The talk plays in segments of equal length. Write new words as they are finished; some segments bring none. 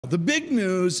The big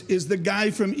news is the guy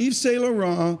from Yves Saint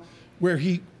Laurent, where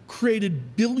he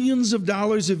created billions of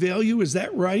dollars of value. Is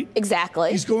that right? Exactly.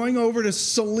 He's going over to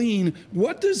Celine.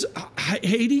 What does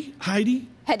Hedi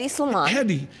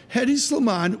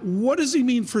Slimane, what does he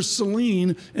mean for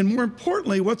Celine? And more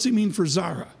importantly, what's he mean for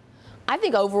Zara? I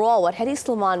think overall what Hedi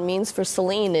Slimane means for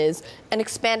Celine is an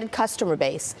expanded customer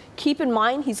base. Keep in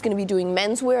mind he's going to be doing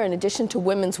menswear in addition to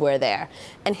womenswear there.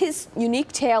 And his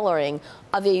unique tailoring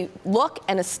of a look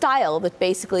and a style that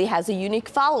basically has a unique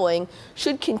following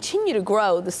should continue to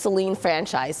grow the Celine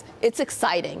franchise. It's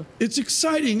exciting. It's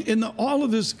exciting. And all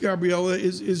of this, Gabriella,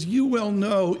 is you well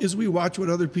know, is we watch what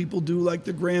other people do, like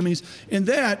the Grammys. And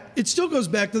that, it still goes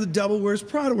back to The Devil Wears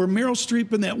Prada, where Meryl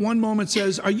Streep in that one moment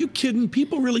says, are you kidding?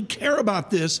 People really care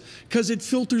about this because it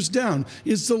filters down.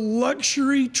 Is the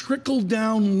luxury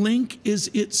trickle-down link, is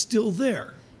it still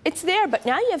there? It's there, but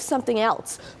now you have something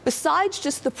else. Besides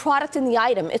just the product and the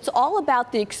item, it's all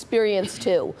about the experience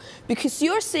too. Because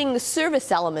you're seeing the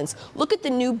service elements. Look at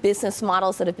the new business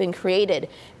models that have been created.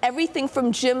 Everything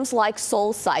from gyms like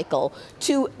SoulCycle,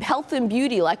 to health and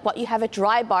beauty like what you have at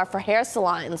Dry Bar for hair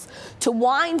salons, to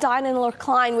wine, dine, and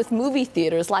recline with movie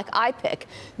theaters like iPick.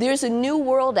 There's a new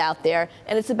world out there,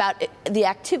 and it's about the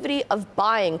activity of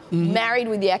buying married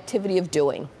with the activity of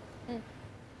doing.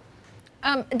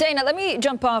 Dana, let me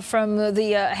jump off from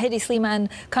the Hedi Slimane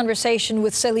conversation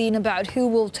with Celine about who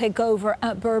will take over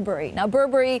at Burberry. Now,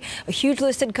 Burberry, a huge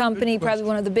listed company, probably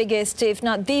one of the biggest, if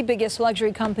not the biggest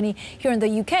luxury company here in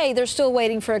the UK, they're still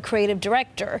waiting for a creative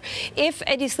director. If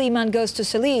Hedi Slimane goes to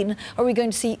Celine, are we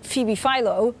going to see Phoebe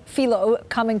Philo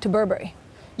coming to Burberry?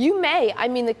 You may. I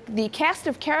mean, the cast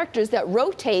of characters that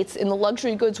rotates in the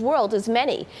luxury goods world is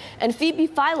many. And Phoebe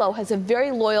Philo has a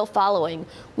very loyal following.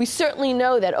 We certainly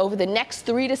know that over the next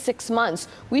 3 to 6 months,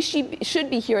 we should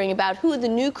be hearing about who the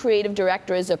new creative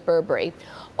director is at Burberry.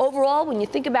 Overall, when you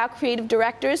think about creative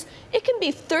directors, it can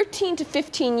be 13 to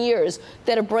 15 years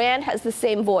that a brand has the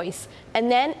same voice. And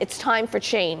then it's time for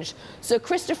change. So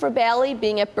Christopher Bailey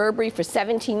being at Burberry for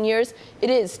 17 years, it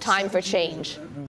is time for change.